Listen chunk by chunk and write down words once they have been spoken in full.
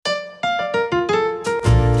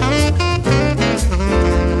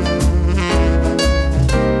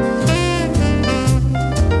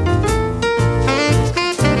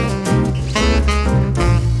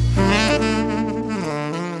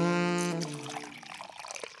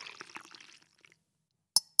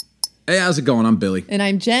Hey, how's it going? I'm Billy. And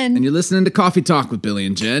I'm Jen. And you're listening to Coffee Talk with Billy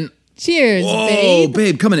and Jen. Cheers, Whoa, babe.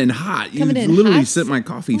 babe, coming in hot. You literally sent my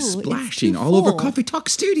coffee splashing all over Coffee Talk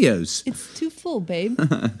Studios. It's too full, babe.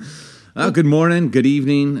 Good morning, good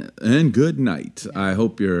evening, and good night. I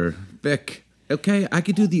hope you're Vic. Okay, I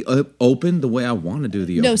could do the open the way I want to do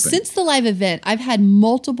the open. No, since the live event, I've had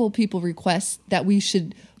multiple people request that we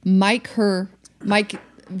should mic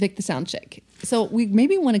Vic the sound check. So we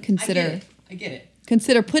maybe want to consider. I get it.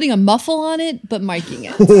 Consider putting a muffle on it, but miking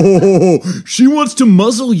it. Oh, she wants to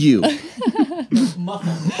muzzle you.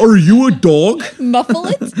 Muffle. Are you a dog? Muffle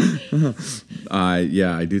it?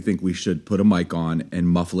 Yeah, I do think we should put a mic on and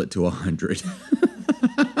muffle it to 100.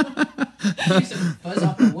 Fuzz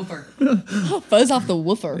off the woofer. Fuzz off the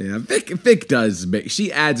woofer. Yeah, Vic does. She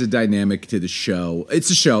adds a dynamic to the show. It's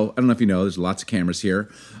a show. I don't know if you know. There's lots of cameras here.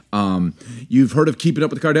 You've heard of Keeping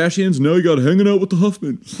Up with the Kardashians? Now you got Hanging Out with the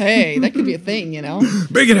Huffmans. Hey, that could be a thing, you know?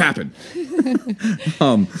 Make it happen.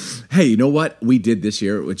 Hey, you know what we did this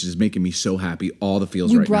year, which is making me so happy? All the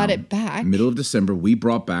feels right now. We brought it back. Middle of December, we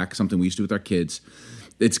brought back something we used to do with our kids.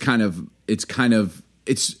 It's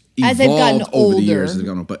As they've gotten evolved over the older. years.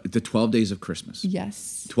 But the 12 days of Christmas.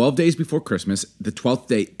 Yes. 12 days before Christmas, the 12th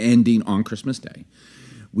day ending on Christmas Day,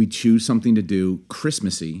 we choose something to do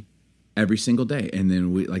Christmassy every single day. And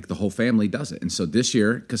then the whole family does it. And so this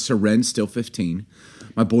year, because Seren's still 15,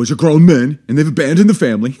 my boys are grown men and they've abandoned the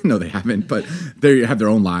family. No, they haven't, but they have their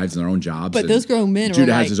own lives and their own jobs. But those grown men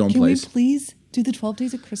Judah are like, has his own can place. we please do the 12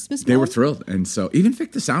 days of Christmas, They Mom? were thrilled. And so even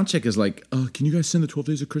Vic the sound check is like, can you guys send the 12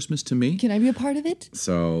 days of Christmas to me? Can I be a part of it?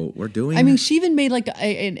 So we're doing I mean, she even made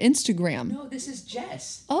an Instagram. No, this is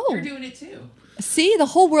Jess. Oh. You're doing it too. See, the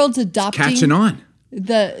whole world's adopting catching on.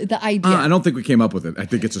 the idea. I don't think we came up with it. I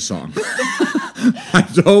think it's a song. I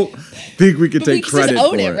don't think we could take we credit just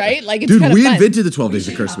own for it, right? Like, it's Dude, kinda we fun. invented the 12 days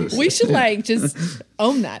of Christmas. We should just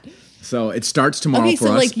own that. So it starts tomorrow Okay, for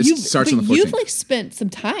so us. It starts on the 14th. you've spent some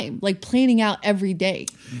time planning out every day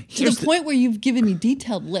to the point where you've given me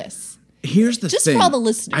detailed lists. Here's the Just thing. for all the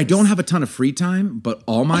listeners. I don't have a ton of free time, but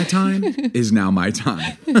all my time is now my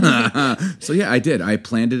time. So yeah, I did. I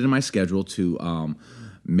planned it in my schedule to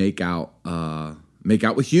make out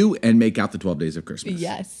with you and make out the 12 days of Christmas.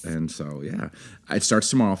 Yes. And so yeah, it starts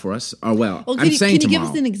tomorrow for us. Oh well, Can I'm saying you give tomorrow.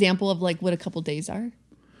 us an example of what a couple days are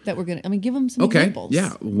that we're gonna? I mean, give them some Okay, examples.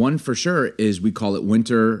 yeah. One for sure is we call it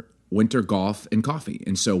winter golf and coffee,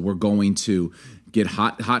 and so we're going to get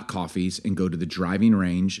hot coffees and go to the driving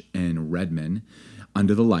range in Redmond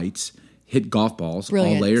under the lights, hit golf balls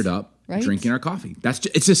Brilliant. all layered up, Right? drinking our coffee.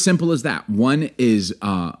 It's as simple as that. One is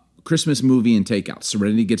Christmas movie and takeout.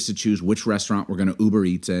 Serenity gets to choose which restaurant we're going to Uber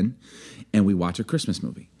Eats in, and we watch a Christmas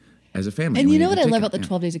movie as a family. And we you know do what I love takeout, about the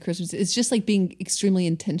 12 days of Christmas? It's just being extremely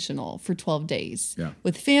intentional for 12 days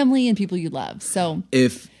with family and people you love. So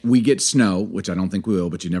if we get snow, which I don't think we will,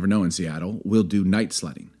 but you never know in Seattle, we'll do night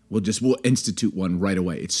sledding. We'll institute one right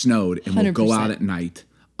away. It snowed, and we'll go 100%. out at night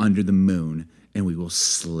under the moon, and we will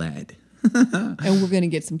sled. and we're gonna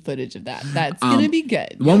get some footage of that. That's gonna be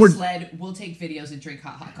good. Sled, we'll take videos and drink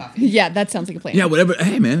hot coffee. Yeah, that sounds like a plan. Yeah, whatever.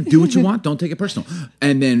 Hey, man, do what you want. Don't take it personal.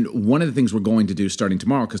 And then one of the things we're going to do starting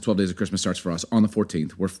tomorrow, because 12 Days of Christmas starts for us on the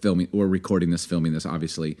 14th. We're filming this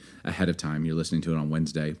obviously ahead of time. You're listening to it on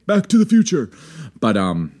Wednesday. Back to the Future. But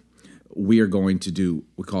we are going to do,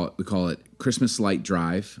 we call it Christmas Light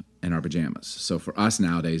Drive in our pajamas. So for us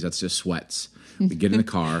nowadays, that's just sweats. We get in the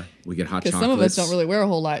car, we get hot Because chocolates. some of us don't really wear a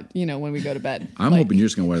whole lot, when we go to bed. I'm hoping you're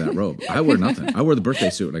just going to wear that robe. I wear nothing. I wear the birthday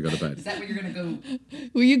suit when I go to bed. Is that where you're going to go?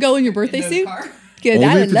 Will you go in your birthday In the suit? car? Good, Only I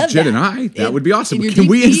if would it's love Jen that. and I. That would be awesome. in your Can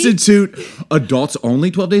we DP? institute adults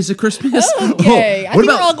only 12 days of Christmas? Okay, I what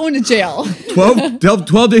think we're all about going to jail.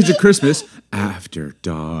 12 days of Christmas after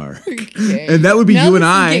dark? Okay. And that would be Now you this and is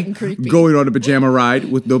I getting creepy. going on a pajama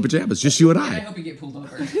ride with no pajamas. Just you and I I. hope you get pulled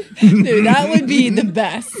over. Dude, that would be the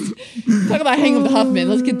best. Talk about Hang with the Huffman.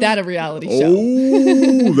 Let's get that a reality show.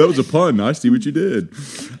 Oh, that was a pun. I see what you did.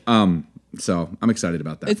 So I'm excited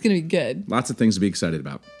about that. It's going to be good. Lots of things to be excited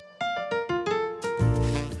about.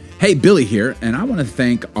 Hey, Billy here, and I want to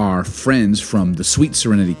thank our friends from the Sweet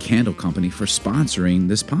Serenity Candle Company for sponsoring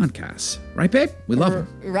this podcast. Right, babe? We love them.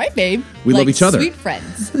 Right, babe? We love each other. Sweet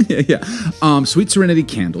friends. Yeah. Sweet Serenity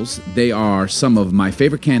Candles, they are some of my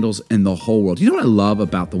favorite candles in the whole world. You know what I love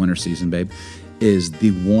about the winter season, babe? Is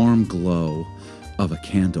the warm glow of a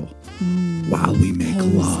candle while we make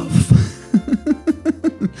love.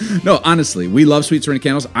 No, honestly, we love Sweet Serenity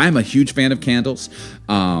candles. I'm a huge fan of candles.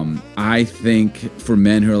 I think for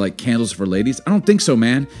men who are like candles for ladies, I don't think so,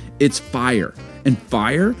 man. It's fire. And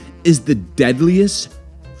fire is the deadliest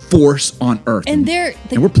force on earth. And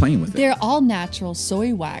we're playing with it. They're all natural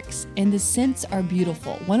soy wax, and the scents are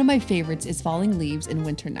beautiful. One of my favorites is Falling Leaves and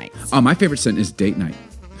Winter Nights. My favorite scent is Date Night.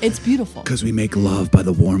 It's beautiful. Because we make love by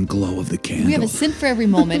the warm glow of the candle. We have a scent for every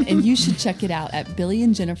moment, and you should check it out at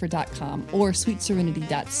billyandjennifer.com or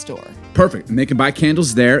sweetserenity.store. Perfect. And they can buy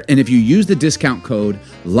candles there. And if you use the discount code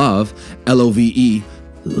LOVE, LOVE,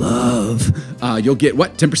 LOVE, you'll get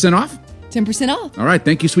what? 10% off? 10% off. All right.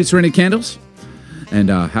 Thank you, Sweet Serenity Candles. And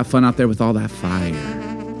have fun out there with all that fire.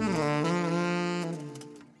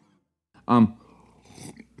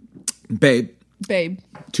 Babe,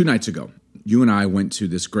 2 nights ago, you and I went to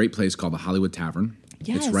this great place called the Hollywood Tavern.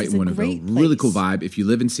 Yes, it's right it's in a Woodinville. great Really cool place. vibe. If you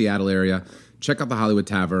live in Seattle area, check out the Hollywood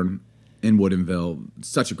Tavern in Woodinville.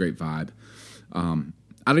 Such a great vibe. I don't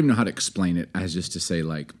even know how to explain it as just to say,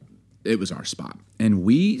 like, it was our spot. And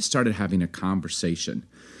we started having a conversation.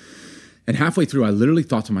 And halfway through, I literally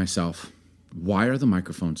thought to myself, why are the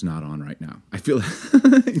microphones not on right now? I feel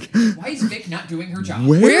like... Why is Vic not doing her job?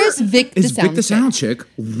 Where is Vic the sound Vic the sound chick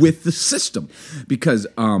with the system? Because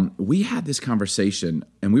we had this conversation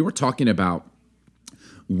and we were talking about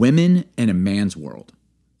women in a man's world.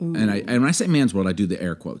 And when I say man's world, I do the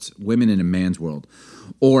air quotes. Women in a man's world.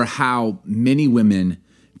 Or how many women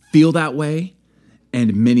feel that way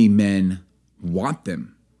and many men want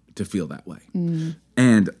them to feel that way.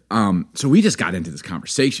 And so we just got into this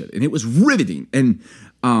conversation and it was riveting. And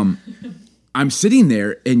I'm sitting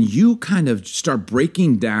there and you kind of start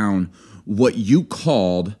breaking down what you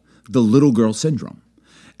called the little girl syndrome.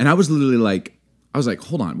 And I was literally like,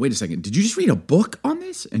 hold on, wait a second. Did you just read a book on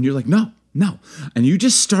this? And you're like, no. And you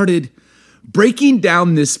just started breaking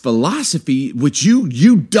down this philosophy, which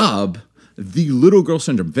you dub the little girl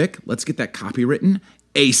syndrome. Vic, let's get that copywritten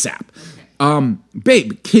ASAP.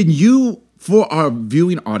 Babe, can you, for our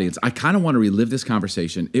viewing audience, I kind of want to relive this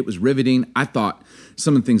conversation. It was riveting. I thought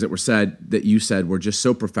some of the things that you said were just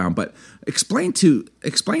so profound. But explain to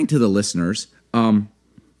the listeners,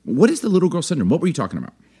 what is the little girl syndrome? What were you talking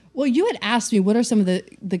about? Well, you had asked me what are some of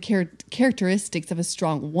the characteristics of a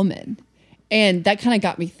strong woman. And that kind of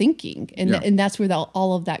got me thinking. And that's where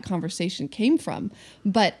all of that conversation came from.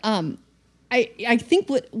 But I think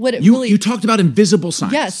what it really... You talked about invisible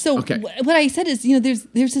signs. Yeah, so what I said is, there's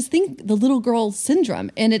this thing, the little girl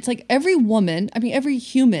syndrome, and it's like every every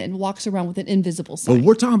human walks around with an invisible sign. Well,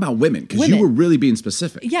 we're talking about women, because you were really being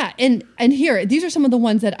specific. Yeah, and here, these are some of the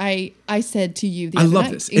ones that I said to you the I other love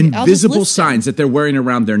night. this. And I'll just Invisible list them. signs that they're wearing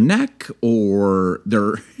around their neck or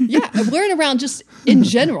their... Yeah, wearing around just in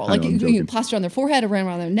general. I Like know, I'm you joking. can plaster on their forehead,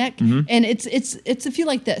 around their neck. And it's a few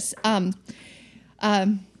like this.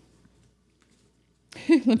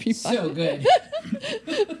 Let me find So it. good.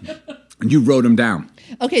 And you wrote them down.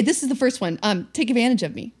 Okay, this is the first one. Take advantage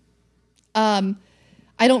of me. I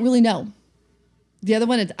don't really know. The other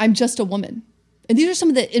one is I'm just a woman. And these are some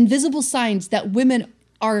of the invisible signs that women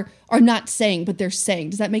are not saying, but they're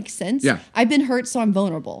saying. Does that make sense? Yeah. I've been hurt, so I'm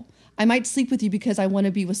vulnerable. I might sleep with you because I want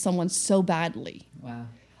to be with someone so badly. Wow.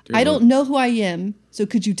 I don't know who I am, so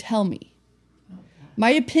could you tell me? My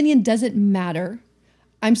opinion doesn't matter.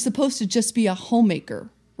 I'm supposed to just be a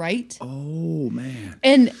homemaker, right? Oh, man.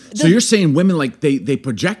 And So you're saying women, like, they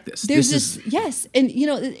project this. there's this yes, and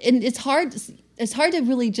and it's hard to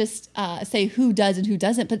really just say who does and who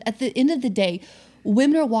doesn't. But at the end of the day,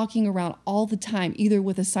 women are walking around all the time, either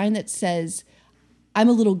with a sign that says, "I'm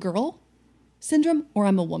a little girl," syndrome, or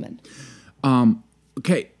 "I'm a woman."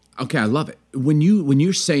 Okay, I love it. When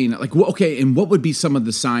you're saying, like, and what would be some of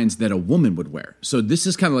the signs that a woman would wear? So this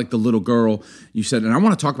is kind of like the little girl you said, and I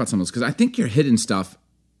want to talk about some of those because I think you're hidden stuff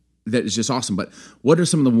that is just awesome. But what are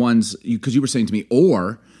some of the ones, because you were saying to me,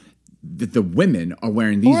 or that the women are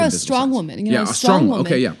wearing these Or a invisible strong signs? woman. A strong woman.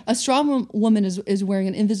 Okay, yeah. A strong woman is wearing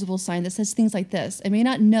an invisible sign that says things like this. I may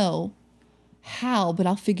not know how, but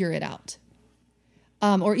I'll figure it out.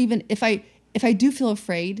 Or even if I do feel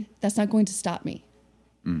afraid, that's not going to stop me.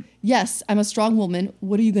 Yes, I'm a strong woman.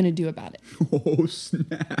 What are you going to do about it? Oh,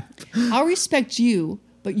 snap. I'll respect you,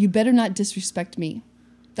 but you better not disrespect me.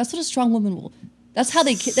 That's what a strong woman will. That's how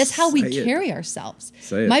we Say it. carry ourselves.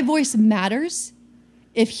 Say it. My voice matters.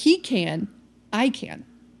 If he can, I can.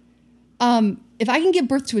 If I can give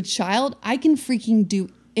birth to a child, I can freaking do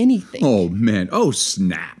anything. Oh, man. Oh,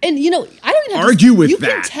 snap. And I don't even have Argue to, with you that.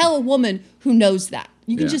 can tell a woman who knows that.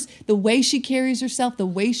 You can Yeah. just, the way she carries herself, the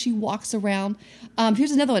way she walks around.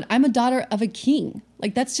 Here's another one. I'm a daughter of a king.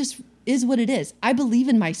 Like, that's just is what it is. I believe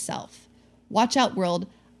in myself. Watch out, world.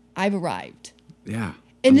 I've arrived. Yeah.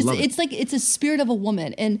 And I love it. it's like, it's a spirit of a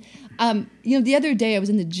woman. And, the other day I was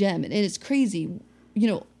in the gym and it's crazy.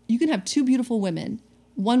 You can have two beautiful women.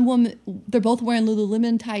 One woman, they're both wearing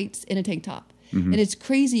Lululemon tights and a tank top. And it's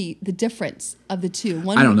crazy the difference of the two.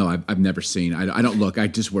 I don't know. I've never seen. I don't look. I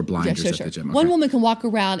just wear blinders at the gym. Okay. One woman can walk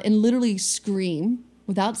around and literally scream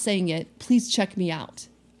without saying it, "Please check me out."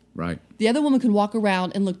 Right. The other woman can walk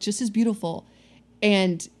around and look just as beautiful,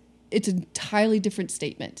 and it's an entirely different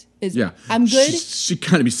statement. I'm good. She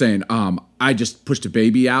kind of be saying, I just pushed a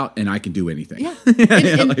baby out and I can do anything. Yeah.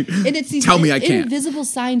 And it's these tell me I can't. invisible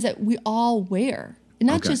signs that we all wear. And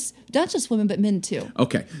not just women, but men too.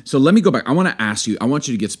 Okay. So let me go back. I want to ask you, I want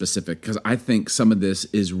you to get specific because I think some of this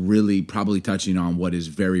is really probably touching on what is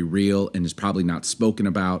very real and is probably not spoken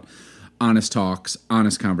about. Honest talks,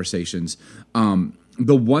 honest conversations.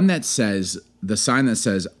 The one that says, the sign that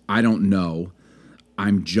says, I don't know,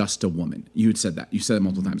 I'm just a woman. You had said that. You said it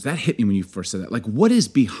multiple times. That hit me when you first said that. Like, what is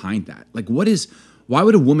behind that? Like, why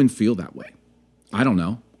would a woman feel that way? I don't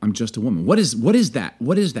know. I'm just a woman. What is that?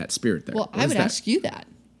 What is that spirit there? Well, I would ask you that.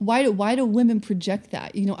 Why do women project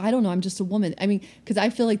that? I don't know. I'm just a woman. I mean, because I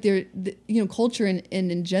feel like culture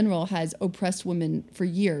in general has oppressed women for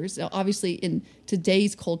years. Now, obviously, in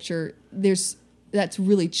today's culture, that's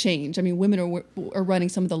really changed. I mean, women are running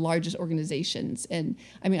some of the largest organizations. And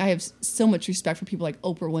I mean, I have so much respect for people like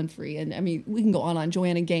Oprah Winfrey. And I mean, we can go on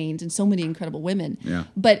Joanna Gaines and so many incredible women. Yeah.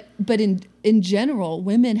 But in general,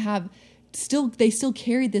 women still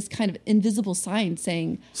carry this kind of invisible sign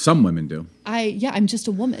saying, some women do. I'm just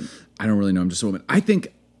a woman. I don't really know. I'm just a woman. I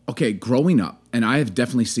think, okay, growing up, and I have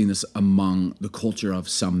definitely seen this among the culture of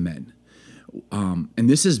some men. And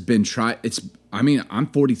this has been I'm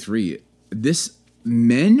 43.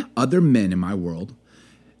 Other men in my world,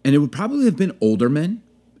 and it would probably have been older men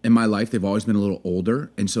in my life. They've always been a little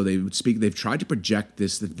older. And so they've tried to project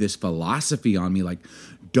this philosophy on me, like,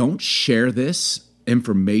 don't share this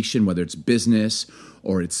information, whether it's business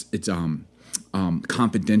or it's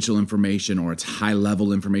confidential information or it's high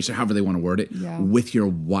level information, however they want to word it, with your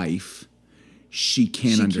wife. She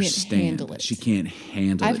can't understand. Can't handle it. She can't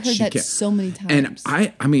handle it. I've heard that so many times.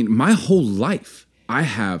 And I mean, my whole life, I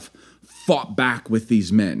have fought back with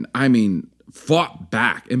these men. I mean, fought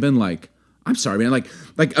back and been like, I'm sorry, man.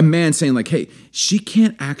 Like a man saying like, hey, she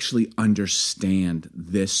can't actually understand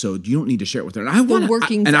this, so you don't need to share it with her. And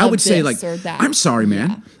I would say like, I'm sorry,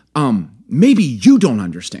 man. Yeah. Maybe you don't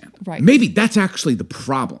understand. Right. Maybe that's actually the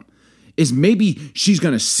problem. Is maybe she's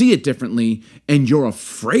going to see it differently, and you're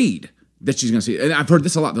afraid that she's going to see it. And I've heard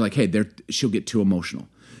this a lot. They're like, hey, she'll get too emotional.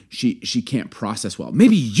 She can't process well.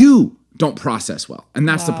 Maybe you don't process well, and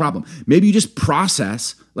that's the problem. Maybe you just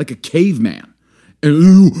process like a caveman.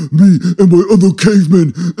 And me and my other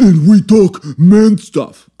cavemen, and we talk man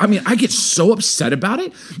stuff. I mean, I get so upset about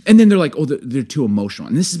it. And then they're like, oh, they're too emotional.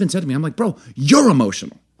 And this has been said to me. I'm like, bro, you're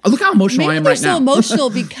emotional. Look how emotional I am right now. Maybe they're so emotional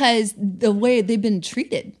because the way they've been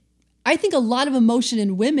treated. I think a lot of emotion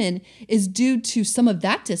in women is due to some of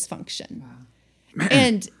that dysfunction. Wow. Man.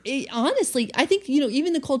 And honestly, I think,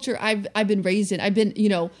 even the culture I've been raised in, I've been,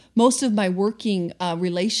 most of my working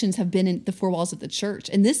relations have been in the four walls of the church.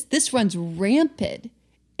 And this runs rampant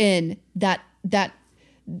in that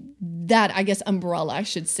I guess umbrella, I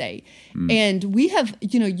should say. And we have,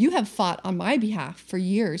 you have fought on my behalf for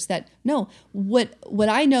years that no, what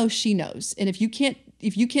I know, she knows. And if you can't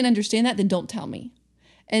understand that, then don't tell me.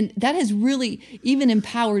 And that has really even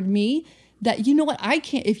empowered me that, you know what, I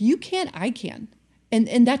can't, if you can't, I can.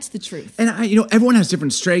 And that's the truth. And everyone has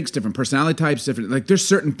different strengths, different personality types, there's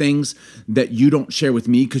certain things that you don't share with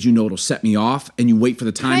me because you know it'll set me off, and you wait for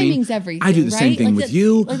the timing. Timing's everything. I do the same thing with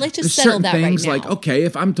you. Let's just settle that right now. There's certain things like, okay,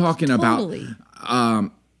 if I'm talking about,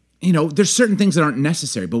 there's certain things that aren't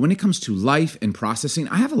necessary. But when it comes to life and processing,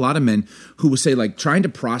 I have a lot of men who will say, like, trying to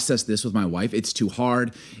process this with my wife, it's too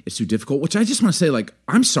hard, it's too difficult. Which I just want to say, like,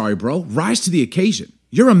 I'm sorry, bro. Rise to the occasion.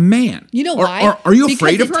 You're a man. You know why? Are you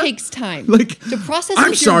afraid of her? Because it takes time. Like, to process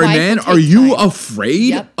I'm sorry, man. Are you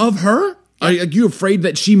afraid of her? Are you afraid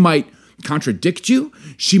that she might contradict you?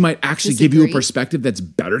 She might actually give you a perspective that's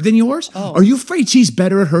better than yours? Oh. Are you afraid she's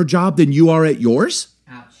better at her job than you are at yours?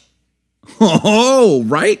 Ouch. Oh,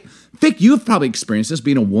 right? Vic, you've probably experienced this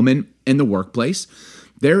being a woman in the workplace.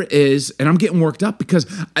 There is, and I'm getting worked up because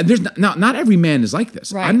there's not every man is like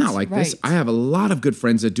this. Right, I'm not like this. I have a lot of good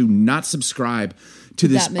friends that do not subscribe to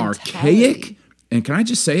this archaic, and can I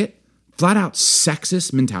just say it, flat out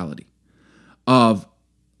sexist mentality of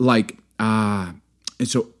like, and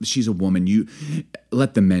so she's a woman, you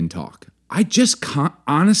let the men talk. I just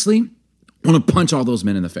honestly want to punch all those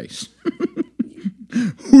men in the face.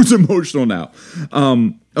 Who's emotional now?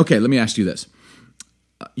 Okay, let me ask you this.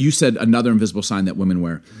 You said another invisible sign that women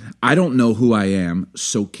wear. I don't know who I am,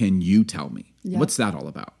 so can you tell me? Yep. What's that all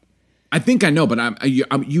about? I think I know, but you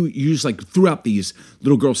just like threw out these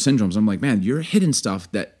little girl syndromes. I'm like, man, you're hidden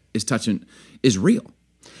stuff that is real.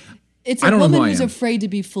 It's I a don't know who woman I who's am. afraid to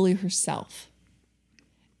be fully herself.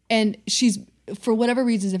 And she's, for whatever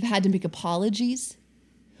reasons, have had to make apologies,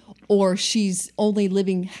 or she's only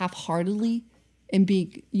living half-heartedly and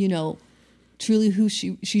being, truly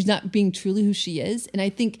she's not being truly who she is. And I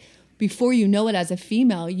think before you know it as a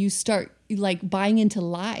female, you start like buying into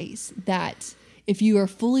lies that if you are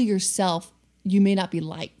fully yourself, you may not be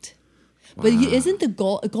liked. Wow. But isn't the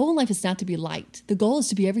goal? A goal in life is not to be liked. The goal is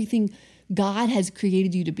to be everything God has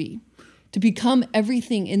created you to be, to become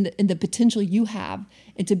everything in the potential you have,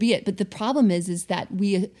 and to be it. But the problem is that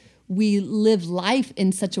we live life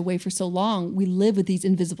in such a way for so long. We live with these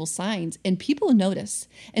invisible signs, and people notice.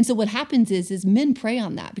 And so what happens is men prey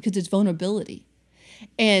on that because it's vulnerability.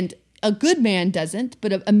 And a good man doesn't,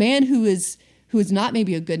 but a man who is not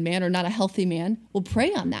maybe a good man or not a healthy man will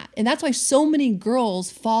prey on that. And that's why so many girls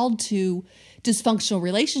fall to dysfunctional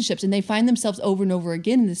relationships, and they find themselves over and over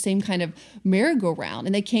again in the same kind of merry-go-round,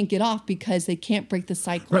 and they can't get off because they can't break the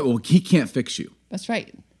cycle. Right. Well, he can't fix you. That's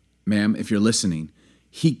right. Ma'am, if you're listening,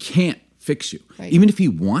 he can't fix you. Right. Even if he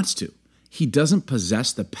wants to, he doesn't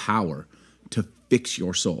possess the power to fix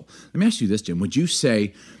your soul. Let me ask you this, Jim. Would you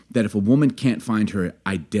say that if a woman can't find her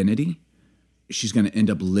identity, she's going to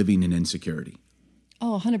end up living in insecurity?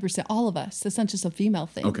 Oh, 100%. All of us. That's not just a female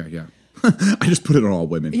thing. Okay, yeah. I just put it on all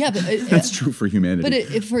women. Yeah, but that's true for humanity.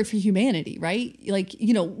 But for humanity, right? Like,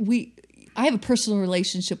 I have a personal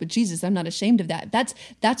relationship with Jesus. I'm not ashamed of that.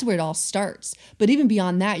 That's where it all starts. But even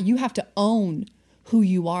beyond that, you have to own who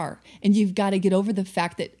you are, and you've got to get over the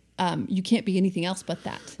fact that you can't be anything else but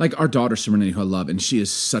that. Like our daughter Serenity, who I love, and she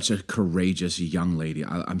is such a courageous young lady.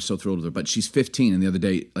 I'm so thrilled with her. But she's 15, and the other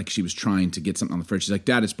day, like, she was trying to get something on the fridge. She's like,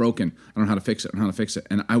 "Dad, it's broken. I don't know how to fix it. I don't know how to fix it."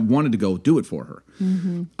 And I wanted to go do it for her.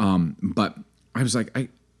 Mm-hmm. But I was like,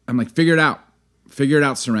 I'm like, figure it out,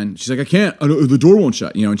 Seren. She's like, I can't. The door won't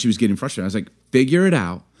shut. And she was getting frustrated. I was like, figure it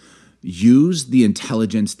out. Use the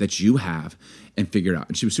intelligence that you have and figure it out.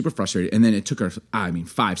 And she was super frustrated. And then it took her,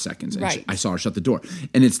 5 seconds. And right. I saw her shut the door.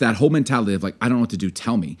 And it's that whole mentality of like, I don't know what to do,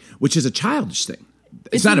 tell me, which is a childish thing.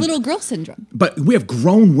 It's not a little girl syndrome. But we have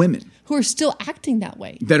grown women who are still acting that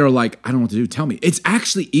way. That are like, I don't know what to do, tell me. It's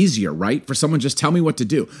actually easier, right? For someone just tell me what to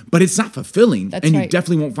do. But it's not fulfilling. That's and right. You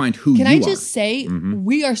definitely won't find who you are. Can I just say,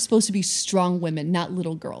 we are supposed to be strong women, not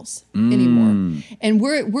little girls anymore. And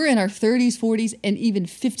we're in our 30s, 40s, and even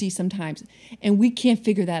 50s sometimes. And we can't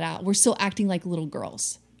figure that out. We're still acting like little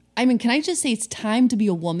girls. I mean, can I just say it's time to be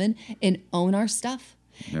a woman and own our stuff?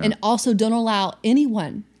 Yeah. And also don't allow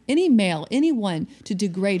anyone, any male, anyone to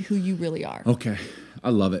degrade who you really are. Okay. I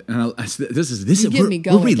love it. And this is we're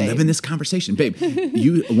reliving babe. this conversation. Babe,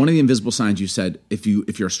 one of the invisible signs you said, if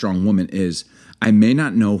you're a strong woman, is I may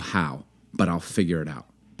not know how, but I'll figure it out.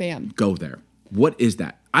 Bam. Go there. What is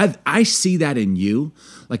that? I see that in you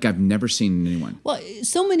like I've never seen in anyone. Well,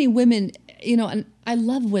 so many women, and I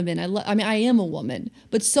love women. I am a woman,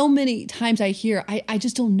 but so many times I hear, I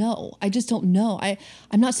just don't know.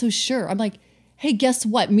 I'm not so sure. I'm like, hey, guess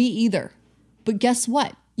what? Me either. But guess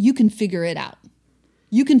what? You can figure it out.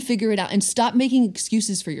 You can figure it out and stop making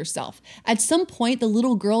excuses for yourself. At some point, the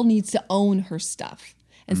little girl needs to own her stuff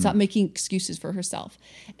and stop making excuses for herself.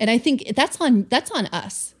 And I think that's on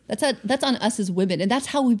us. That's on us as women, and that's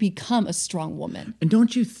how we become a strong woman. And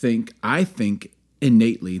don't you think? I think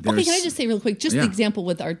innately there's. Okay, can I just say real quick, the example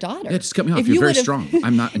with our daughter? Yeah, just cut me off. You're very strong.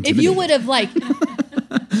 I'm not intimidated. If you would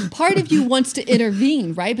have part of you wants to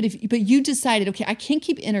intervene, right? But you decided, okay, I can't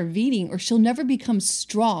keep intervening, or she'll never become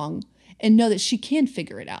strong and know that she can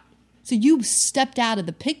figure it out. So you stepped out of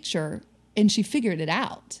the picture and she figured it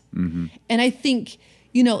out. Mm-hmm. And I think,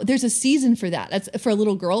 there's a season for that. That's for a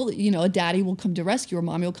little girl, a daddy will come to rescue, or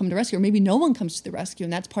mommy will come to rescue, or maybe no one comes to the rescue.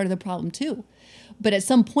 And that's part of the problem too. But at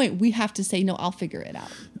some point we have to say, no, I'll figure it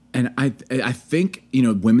out. And I think,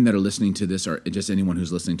 women that are listening to this, or just anyone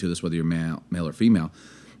who's listening to this, whether you're male or female,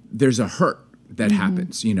 there's a hurt that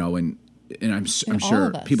happens, and I'm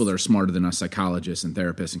sure people that are smarter than us, psychologists and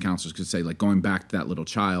therapists and counselors, could say, like, going back to that little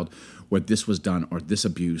child where this was done, or this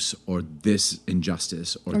abuse, or this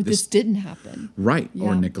injustice, or this didn't happen. Right. Yeah.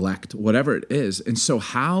 Or neglect, whatever it is. And so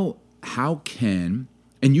how can,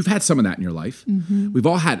 and you've had some of that in your life. Mm-hmm. We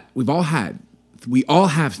all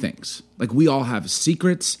have things. Like, we all have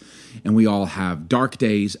secrets, and we all have dark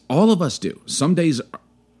days. All of us do. Some days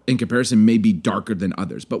in comparison may be darker than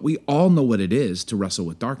others, but we all know what it is to wrestle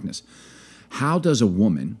with darkness. How does a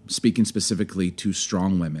woman, speaking specifically to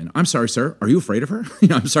strong women, I'm sorry, sir, are you afraid of her?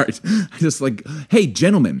 I'm sorry. Just like, hey,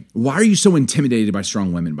 gentlemen, why are you so intimidated by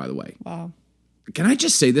strong women, by the way? Wow. can I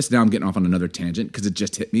just say this? Now I'm getting off on another tangent because it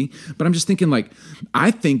just hit me. But I'm just thinking, like,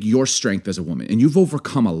 I think your strength as a woman, and you've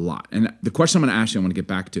overcome a lot. And the question I'm going to ask you, I want to get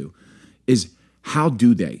back to, is how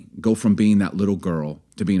do they go from being that little girl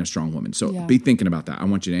to being a strong woman? So be thinking about that. I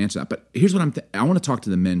want you to answer that. But here's what I want to talk to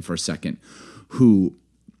the men for a second who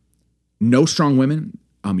know strong women.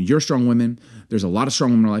 You're strong women. There's a lot of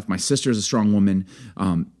strong women in our life. My sister is a strong woman.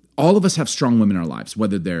 All of us have strong women in our lives,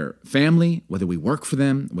 whether they're family, whether we work for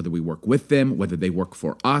them, whether we work with them, whether they work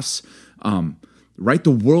for us. Right?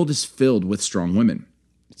 The world is filled with strong women.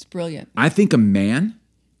 It's brilliant. I think a man,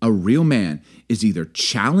 a real man, is either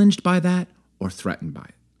challenged by that or threatened by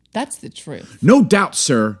it. That's the truth. No doubt,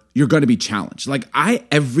 sir, you're going to be challenged. Like, I,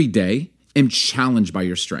 every day, am challenged by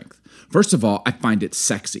your strength. First of all, I find it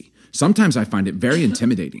sexy. Sometimes I find it very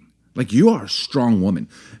intimidating. Like, you are a strong woman.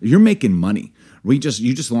 You're making money. You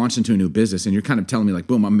just launched into a new business and you're kind of telling me like,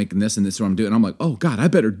 boom, I'm making this and this is what I'm doing. And I'm like, oh God, I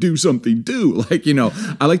better do something too. Like,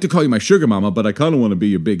 I like to call you my sugar mama, but I kind of want to be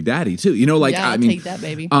your big daddy too. I'll take that,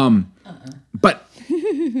 baby. But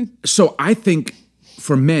so I think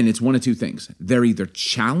for men, it's one of two things. They're either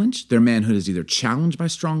challenged, their manhood is either challenged by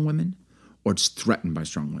strong women or it's threatened by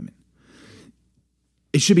strong women.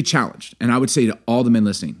 It should be challenged. And I would say to all the men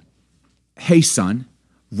listening, hey son,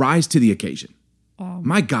 rise to the occasion. Wow.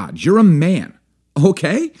 My God, you're a man.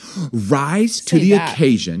 Okay? Rise to the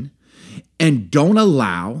occasion and don't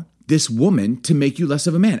allow this woman to make you less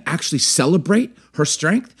of a man. Actually celebrate her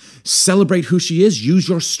strength. Celebrate who she is. Use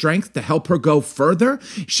your strength to help her go further.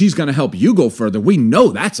 She's going to help you go further. We know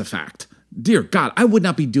that's a fact. Dear God, I would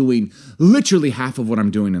not be doing literally half of what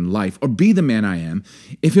I'm doing in life or be the man I am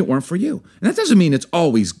if it weren't for you. And that doesn't mean it's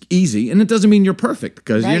always easy, and it doesn't mean you're perfect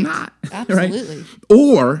because you're not. Absolutely. Right?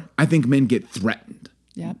 Or I think men get threatened.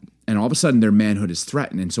 Yep. And all of a sudden their manhood is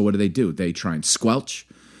threatened. And so what do? They try and squelch.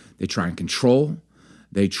 They try and control.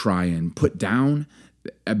 They try and put down.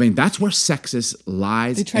 I mean, that's where sexist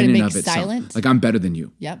lies they try in to and make of itself. silent. Like, I'm better than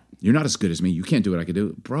you. Yep. You're not as good as me. You can't do what I can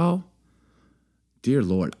do. Bro, dear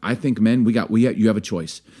Lord, I think men, you have a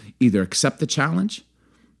choice. Either accept the challenge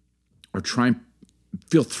or try and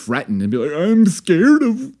feel threatened and be like, I'm scared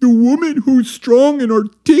of the woman who's strong and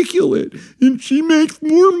articulate and she makes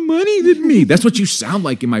more money than me. That's what you sound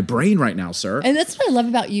like in my brain right now, sir. And that's what I love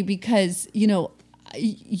about you because,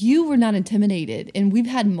 you were not intimidated. And we've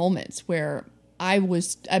had moments where I've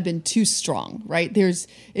been too strong, right?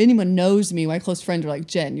 Anyone knows me, my close friends are like,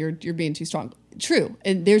 Jen, you're being too strong. True.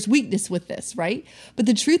 And there's weakness with this, right? But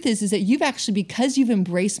the truth is that you've actually, because you've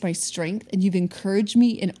embraced my strength and you've encouraged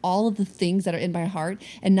me in all of the things that are in my heart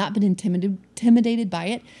and not been intimidated by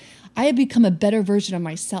it, I have become a better version of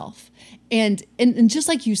myself. And just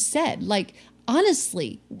like you said, like,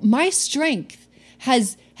 honestly, my strength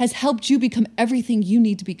has helped you become everything you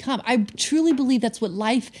need to become. I truly believe that's what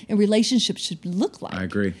life and relationships should look like. I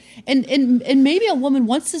agree. And maybe a woman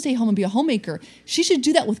wants to stay home and be a homemaker. She should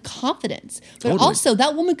do that with confidence. But Totally. also,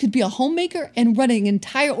 that woman could be a homemaker and run an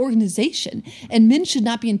entire organization. And men should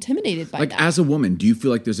not be intimidated by that. Like, as a woman, do you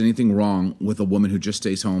feel like there's anything wrong with a woman who just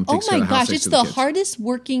stays home, takes care of the house, takes it's care of the kids? hardest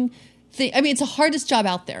working thing. I mean, it's the hardest job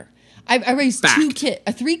out there. I raised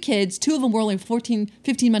three kids. Two of them were only 15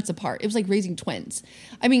 months apart. It was like raising twins.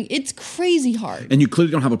 I mean, it's crazy hard. And you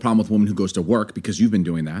clearly don't have a problem with a woman who goes to work because you've been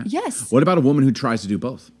doing that. Yes. What about a woman who tries to do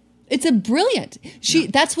both? It's a brilliant.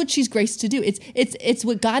 That's what she's graced to do. It's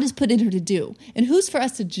what God has put in her to do. And who's for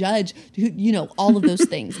us to judge, all of those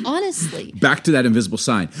things? Honestly. Back to that invisible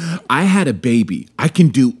sign. I had a baby. I can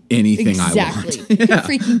do anything I want. Exactly. You can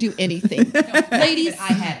freaking do anything. Ladies.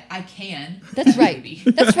 I can. That's right.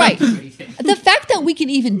 That's right. The fact that we can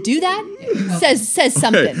even do that says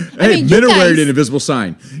something. Hey, men are wearing an invisible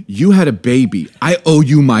sign. You had a baby. I owe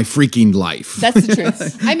you my freaking life. That's the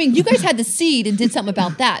truth. I mean, you guys had the seed and did something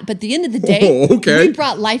about that. But at the end of the day, we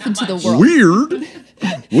brought life into the world. Weird.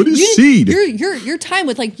 What is seed? Your time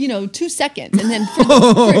with 2 seconds, and then for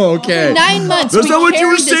 9 months. That's not what you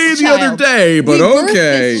were saying the other day, but we okay. Birth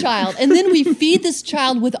this child, and then we feed this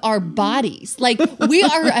child with our bodies. Like, we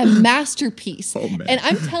are a masterpiece. Oh, man. And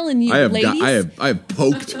I'm telling you, ladies, I have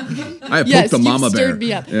poked the mama you've bear. Stirred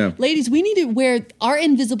me up. Yeah. Ladies, we need to wear our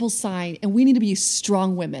invisible sign, and we need to be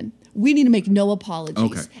strong women. We need to make no apologies.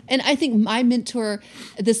 Okay. And I think my mentor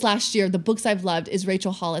this last year, the books I've loved, is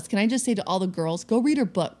Rachel Hollis. Can I just say to all the girls, go read her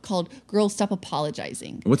book called Girls Stop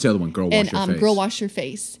Apologizing. What's the other one? Girl Wash Your Face. Girl Wash Your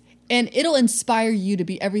Face. And it'll inspire you to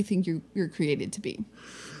be everything you're created to be.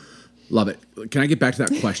 Love it. Can I get back to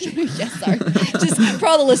that question? Yes, sorry. Just for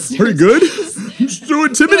all the listeners. Pretty good? I'm so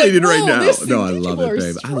intimidated right now. No, I love it,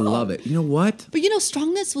 babe. I love it. You know what? But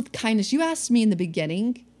strongness with kindness. You asked me in the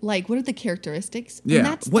beginning, Like, what are the characteristics? And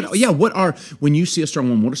Yeah. What are, when you see a strong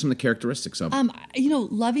woman, what are some of the characteristics of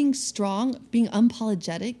loving, strong, being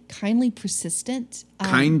unapologetic, kindly, persistent.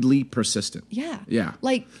 kindly persistent? Yeah. Yeah.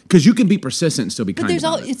 Like, Because you can be persistent and still be but kind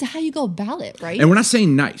about it. it's how you go about it, right? And we're not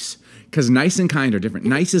saying nice, because nice and kind are different.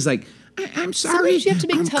 Nice is like, I'm sorry. Sometimes you have to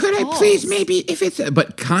make tough could calls. I please maybe if it's...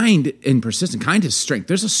 But kind and persistent. Kind is strength.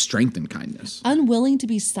 There's a strength in kindness. Unwilling to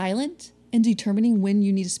be silent and determining when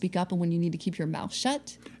you need to speak up and when you need to keep your mouth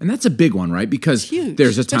shut. And that's a big one, right? Because Huge,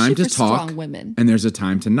 there's a time especially to for talk strong women. and there's a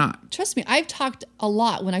time to not. Trust me, I've talked a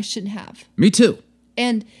lot when I shouldn't have. Me too.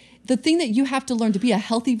 And the thing that you have to learn to be a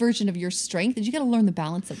healthy version of your strength is you got to learn the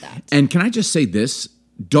balance of that. And can I just say this?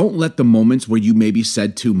 Don't let the moments where you maybe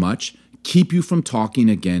said too much keep you from talking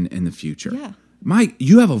again in the future. Yeah. Mike,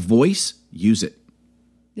 you have a voice, use it.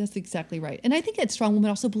 That's exactly right. And I think that strong woman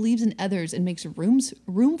also believes in others and makes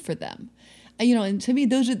room for them. And to me,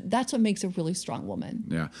 that's what makes a really strong woman.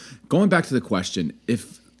 Yeah. Going back to the question,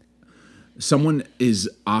 if someone is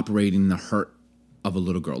operating the hurt of a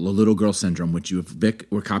little girl syndrome, which you have, Vic,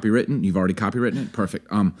 or copywritten, you've already copywritten it? Perfect.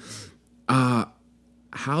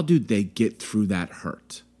 How do they get through that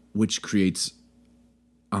hurt, which creates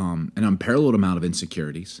an unparalleled amount of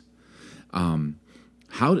insecurities?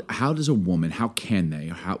 How does a woman, how can they,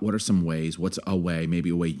 what are some ways, what's a way, maybe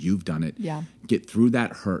a way you've done it, get through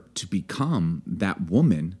that hurt to become that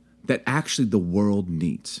woman that actually the world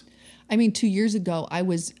needs? I mean, 2 years ago, I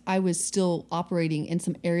was still operating in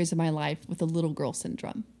some areas of my life with a little girl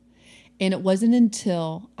syndrome. And it wasn't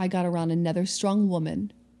until I got around another strong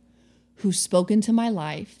woman who spoke into my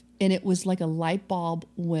life, and it was like a light bulb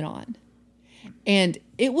went on. And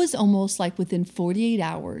it was almost like within 48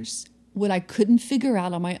 hours, what I couldn't figure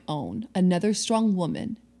out on my own, another strong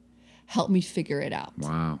woman helped me figure it out.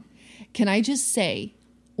 Wow. Can I just say,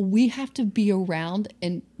 we have to be around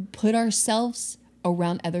and put ourselves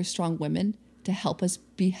around other strong women to help us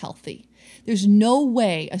be healthy. There's no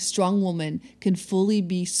way a strong woman can fully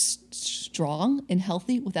be strong and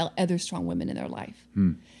healthy without other strong women in their life.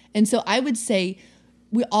 And so I would say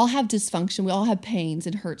we all have dysfunction. We all have pains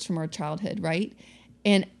and hurts from our childhood, right?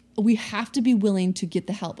 And we have to be willing to get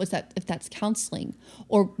the help, if that's counseling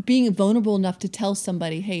or being vulnerable enough to tell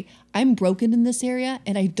somebody, hey, I'm broken in this area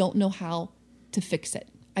and I don't know how to fix it.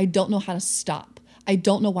 I don't know how to stop. I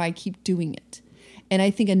don't know why I keep doing it. And I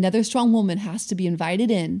think another strong woman has to be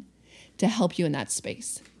invited in to help you in that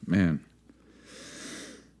space. Man,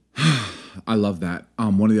 I love that.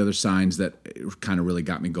 One of the other signs that kind of really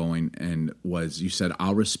got me going and was you said,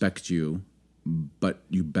 I'll respect you, but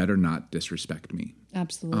you better not disrespect me.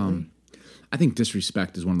 Absolutely. I think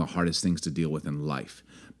disrespect is one of the hardest things to deal with in life.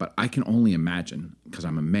 But I can only imagine, because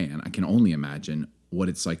I'm a man, I can only imagine what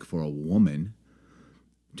it's like for a woman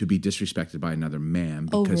to be disrespected by another man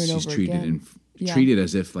because she's treated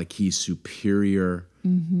as if like he's superior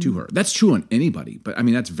to her. That's true on anybody, but I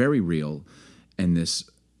mean that's very real in this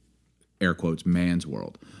air quotes man's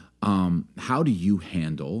world. How do you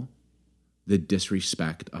handle the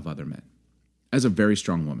disrespect of other men as a very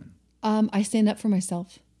strong woman? I stand up for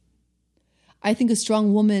myself. I think a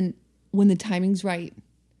strong woman, when the timing's right,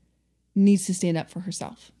 needs to stand up for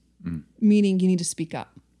herself. Meaning you need to speak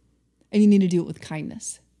up. And you need to do it with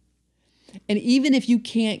kindness. And even if you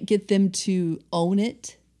can't get them to own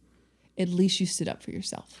it, at least you stood up for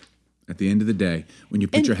yourself. At the end of the day, when you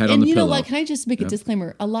put your head on the pillow. And you know what? Can I just make a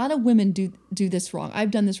disclaimer? A lot of women do this wrong.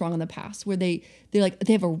 I've done this wrong in the past, where they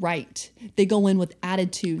have a right. They go in with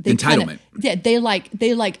attitude. Entitlement. They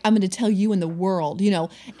like I'm going to tell you in the world,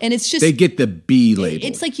 And it's just they get the B label.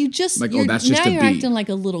 It's like you just like, that's just a B. You're acting like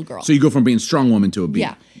a little girl. So you go from being a strong woman to a B.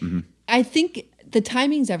 Yeah. I think the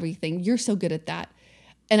timing's everything. You're so good at that.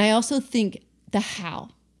 And I also think the how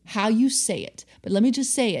you say it. But let me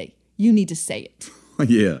just say it. You need to say it.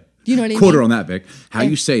 Yeah. You know what I mean? Quarter on that, Vic. How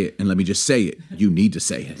you say it, and let me just say it. You need to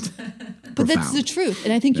say it. But that's the truth.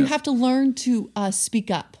 And I think you have to learn to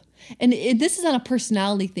speak up. And this is not a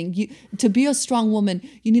personality thing. To be a strong woman,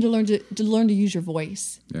 you need to learn to use your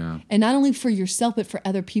voice. Yeah. And not only for yourself, but for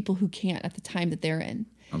other people who can't at the time that they're in.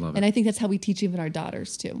 I love it. And I think that's how we teach even our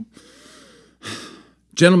daughters too.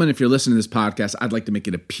 Gentlemen, if you're listening to this podcast, I'd like to make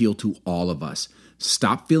an appeal to all of us.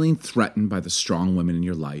 Stop feeling threatened by the strong women in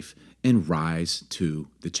your life and rise to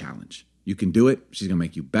the challenge. You can do it. She's going to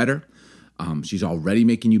make you better. She's already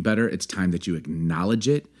making you better. It's time that you acknowledge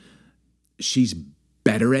it. She's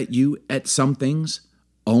better at you at some things.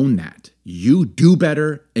 Own that. You do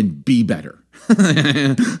better and be better.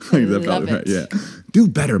 Love it. Yeah. Do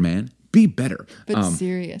better, man. Be better. But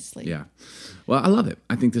seriously. Yeah. Well, I love it.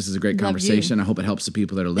 I think this is a great conversation. I hope it helps the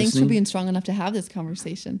people that are listening. Thanks for being strong enough to have this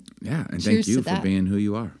conversation. Yeah, and Cheers thank you to for that. being who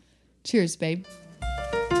you are. Cheers, babe.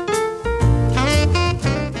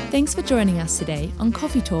 Thanks for joining us today on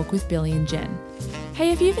Coffee Talk with Billy and Jen.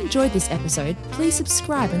 Hey, if you've enjoyed this episode, please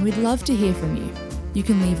subscribe and we'd love to hear from you. You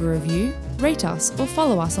can leave a review, rate us, or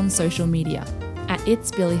follow us on social media at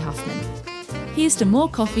It's Billy Huffman. Here's to more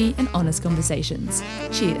coffee and honest conversations.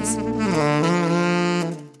 Cheers.